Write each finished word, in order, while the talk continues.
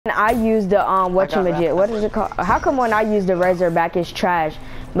I use the whatchamajit, what is it called? How come when I use the Razorback it's trash,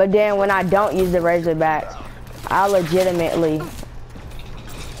 but then when I don't use the Razorback, I legitimately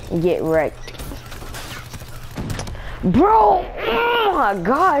get wrecked. Bro, oh my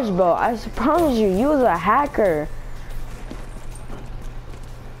gosh, bro, I promise you, you was a hacker.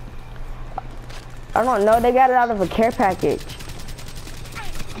 I don't know, they got it out of a care package.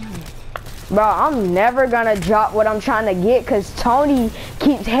 Bro, I'm never gonna drop what I'm trying to get because Tony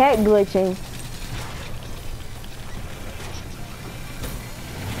keeps head glitching.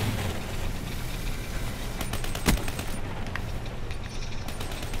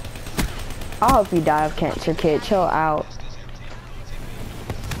 I hope you die of cancer, kid. Chill out.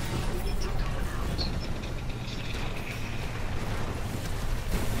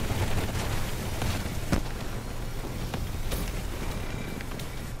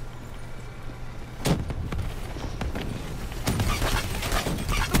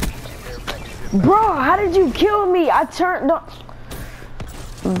 Bro, how did you kill me? I turned on.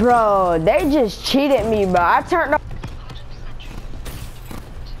 Bro, they just cheated me, bro. I turned on.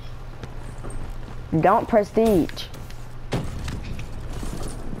 Don't prestige.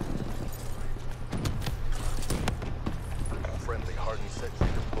 Friendly hardened sentry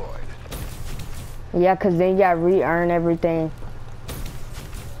deployed. Yeah, cause then you gotta re-earn everything.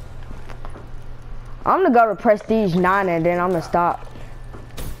 I'm gonna go to prestige 9 and then I'm gonna stop.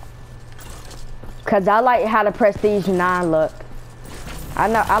 Cause I like how the prestige 9 look.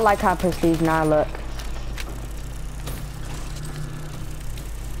 I like how prestige 9 look.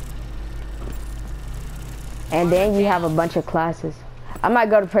 And then you have a bunch of classes. I might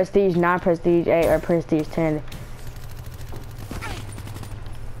go to prestige 9, prestige 8, or prestige 10.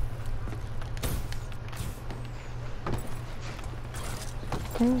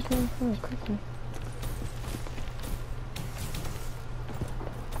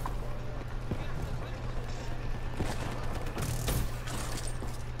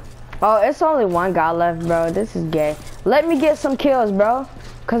 Oh, it's only one guy left, bro. This is gay. Let me get some kills, bro.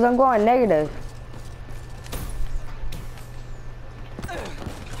 Cause I'm going negative.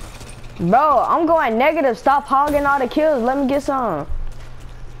 Bro, I'm going negative. Stop hogging all the kills. Let me get some.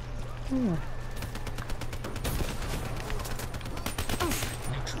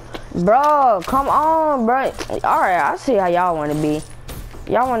 Bro, come on, bro. Alright, I see how y'all want to be.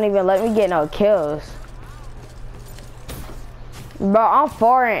 Y'all won't even let me get no kills. Bro, I'm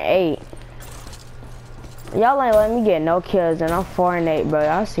 4 and 8. Y'all ain't let me get no kills and I'm 4 and 8, bro.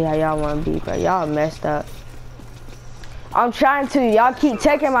 Y'all see how y'all want to be, bro. Y'all messed up. I'm trying to. Y'all keep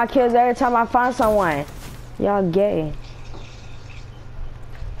taking my kills every time I find someone. Y'all gay.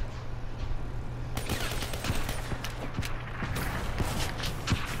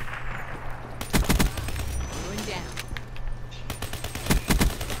 Going down.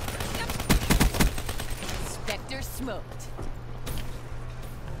 Spectre smoked.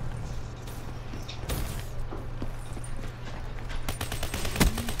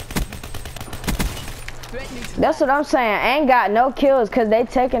 That's what I'm saying. I ain't got no kills because they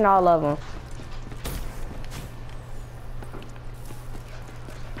taking all of them.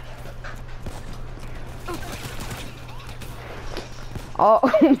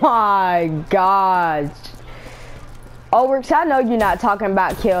 Oh my gosh. Oryx, I know you're not talking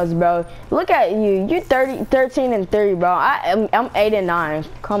about kills, bro. Look at you. You're 13 and 3, bro. I'm 8 and 9.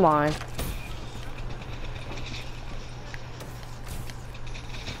 Come on.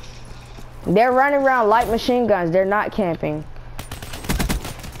 They're running around light machine guns. They're not camping.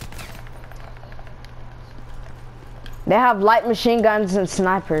 They have light machine guns and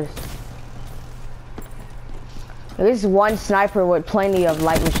snipers. At least one sniper with plenty of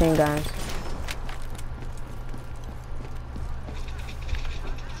light machine guns.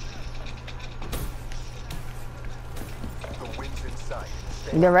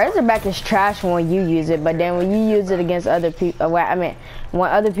 The Razorback is trash when you use it, but then when you use it against other people, I mean, when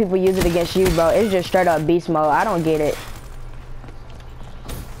other people use it against you, bro, it's just straight up beast mode. I don't get it.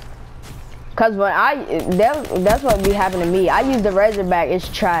 Cause when that's what be happening to me. I use the Razorback, it's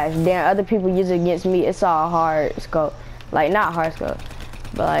trash. Then other people use it against me, it's all hard scope. Like, not hard scope,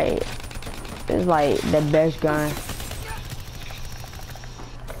 but like, it's like the best gun.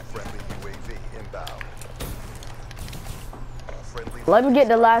 Let me get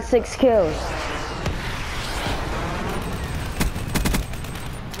the last 6 kills.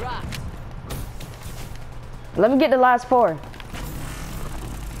 Let me get the last 4.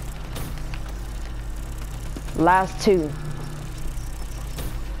 Last 2.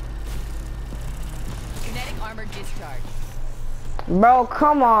 Kinetic armor discharge. Bro,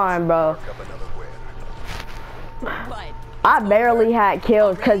 come on, bro. Blood. I barely had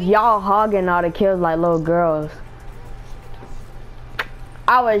kills because y'all hogging all the kills like little girls.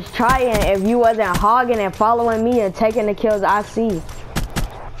 I was trying if you wasn't hogging and following me and taking the kills I see.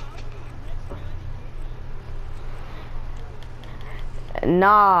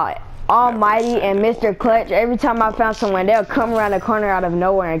 Nah, Almighty and Mr. Clutch, every time I found someone, they'll come around the corner out of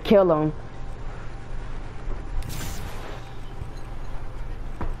nowhere and kill them.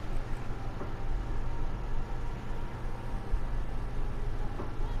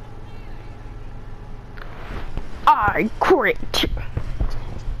 I quit.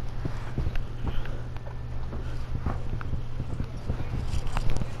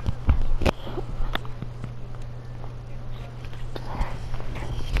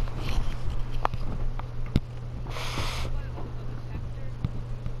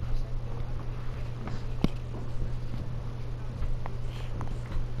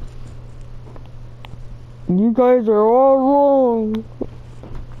 You guys are all wrong.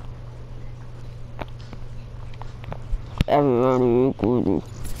 Everybody equal.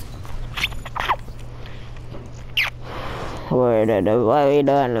 Where did the way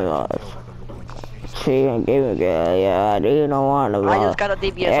done was? She gonna give me girl, yeah, you don't want to. I just got a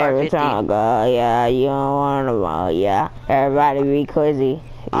DBSR every 50. time, girl, yeah, you don't want to, yeah. Everybody be crazy.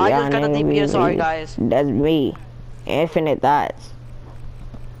 I just got a DBSR, guys. That's me. Infinite Thoughts.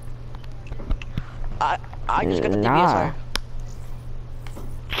 I just got the DBSR.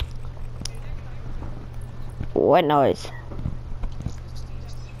 What noise?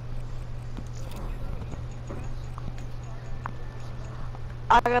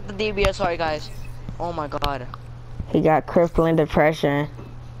 I got the DBSR, guys. Oh my god. He got crippling depression.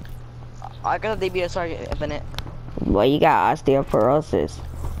 I got the DBSR, Infinite. Well, you got osteoporosis.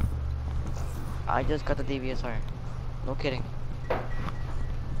 I just got the DBSR. No kidding.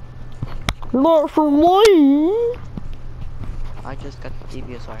 Not for me. I just got the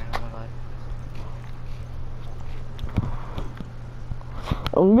DBSR. Oh my god.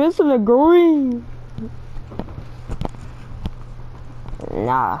 I'm missing a green.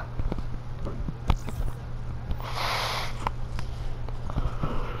 Nah.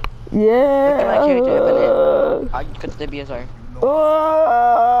 Yeah. Can I carry to Infinite? I just got the DBSR.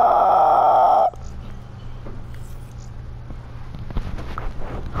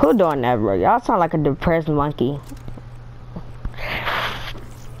 Who doing that, bro? Y'all sound like a depressed monkey.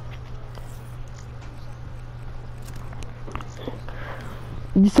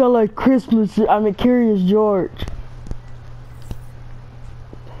 You sound like Christmas. Curious George.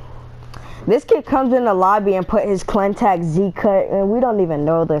 This kid comes in the lobby and put his Clentac Z cut, and we don't even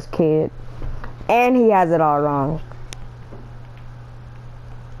know this kid. And he has it all wrong.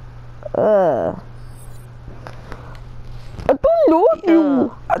 I don't know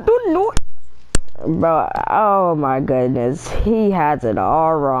you. I don't know. Bro, oh my goodness. He has it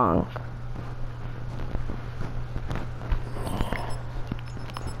all wrong.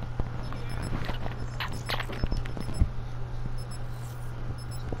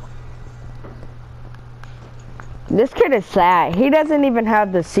 This kid is sad. He doesn't even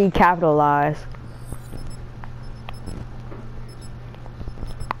have the C capitalized.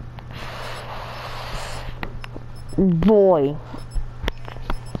 Boy.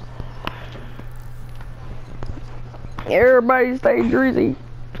 Everybody stay drizzy.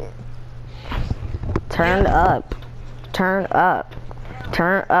 Turn up. Turn up.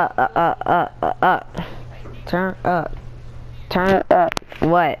 Turn up. Turn up. Turn up.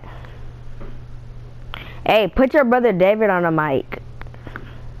 What? Hey, put your brother David on the mic.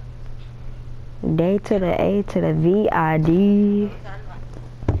 D to the A to the V-I-D.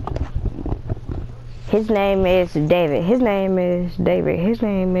 His name is David. His name is David. His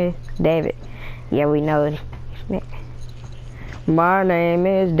name is David. Yeah, we know it. My name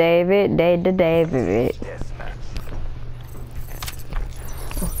is David. David.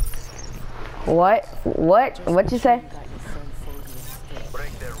 What? What you say?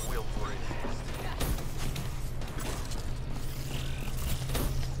 Break their will for it.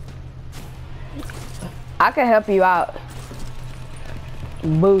 I can help you out.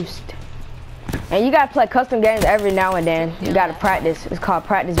 Boost. And you gotta play custom games every now and then. You gotta practice. It's called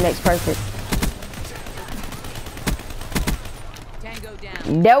practice makes perfect. Tango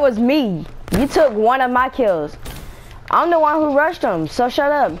down. That was me. You took one of my kills. I'm the one who rushed him, so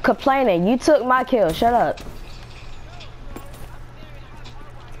shut up. Complaining. You took my kill. Shut up.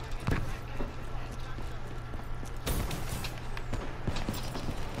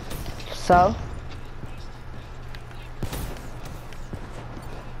 So?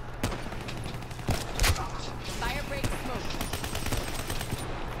 Fire break smoke.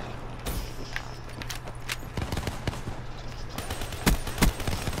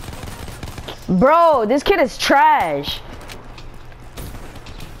 Bro, this kid is trash.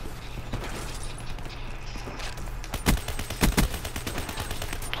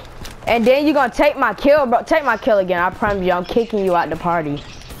 And then you gonna take my kill, bro. Take my kill again. I promise you, I'm kicking you out the party.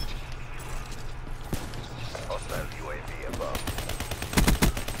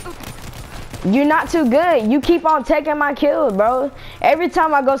 You're not too good. You keep on taking my kills, bro. Every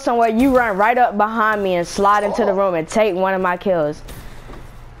time I go somewhere, you run right up behind me and slide into the room and take one of my kills.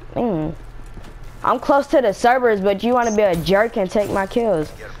 I'm close to the servers, but you want to be a jerk and take my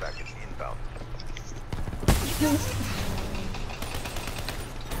kills.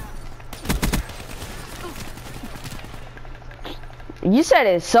 You said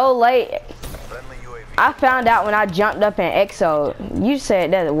it's so late. I found out when I jumped up in EXO. You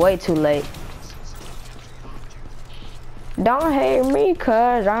said that's way too late. Don't hate me,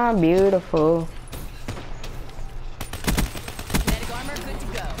 cause I'm beautiful. Kinetic armor good to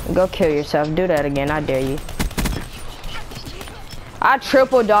go. Go kill yourself. Do that again. I dare you. I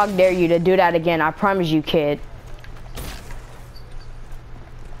triple dog dare you to do that again. I promise you, kid.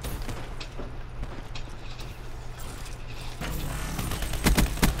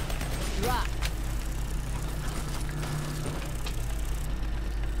 Drop.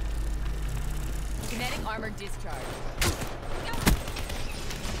 Kinetic armor discharged.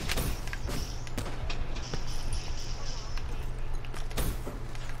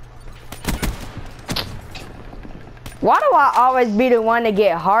 Why do I always be the one to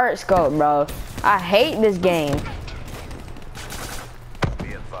get hard scope, bro? I hate this game.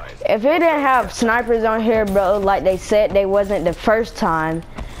 If it didn't have snipers on here, bro, like they said they wasn't the first time,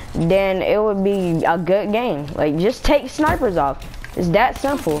 then it would be a good game. Like, just take snipers off. It's that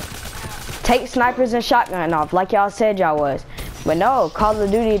simple. Take snipers and shotgun off, like y'all said y'all was. But no, Call of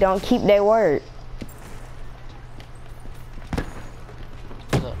Duty don't keep their word.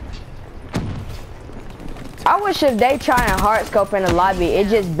 I wish if they try and hard scope in the lobby, it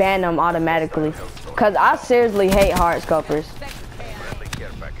just ban them automatically. Cause I seriously hate hard scopers. Friendly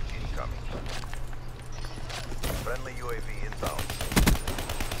care package incoming. Friendly UAV inbound.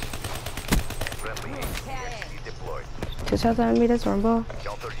 Friendly HCXD deployed. Just have to me this one, bro.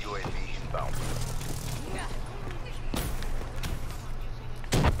 Counter UAV inbound.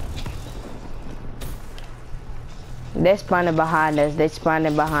 They spawning behind us. They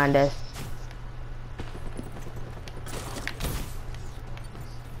spawning behind us.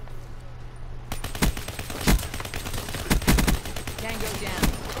 Tango down.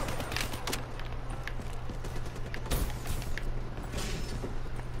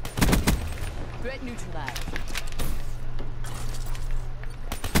 Threat neutralized.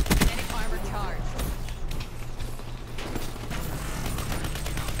 Kinetic armor charged.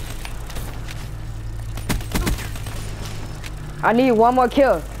 I need one more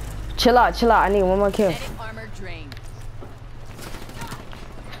kill. Chill out, chill out. I need one more kill. Kinetic armor drained.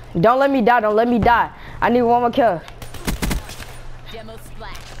 Don't let me die. Don't let me die. I need one more kill. Demo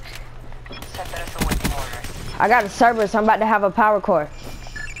splash. I got a Cerberus. I'm about to have a power core.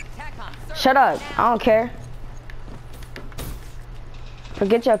 TACOM. Shut up. I don't care.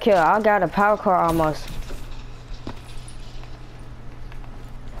 Forget your kill. I got a power core almost.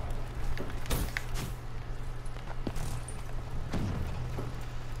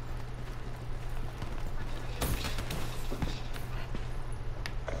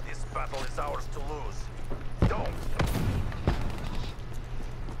 This battle is ours to lose. Don't.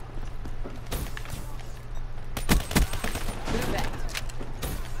 Move back.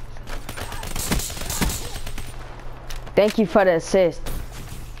 Thank you for the assist.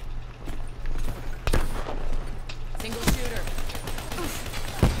 Single shooter.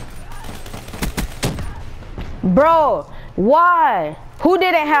 Bro, why? Who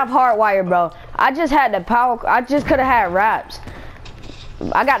didn't have hardwire, bro? I just had the power. I just could have had wraps.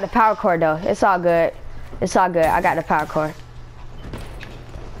 I got the power core though. It's all good. It's all good. I got the power core.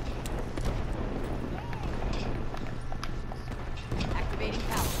 Activating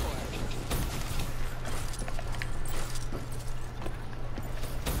power core.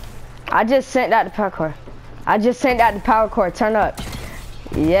 I just sent out the power core. I just sent out the power core. Turn up.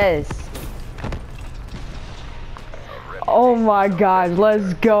 Yes. Oh my God.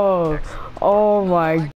 Let's go. Oh my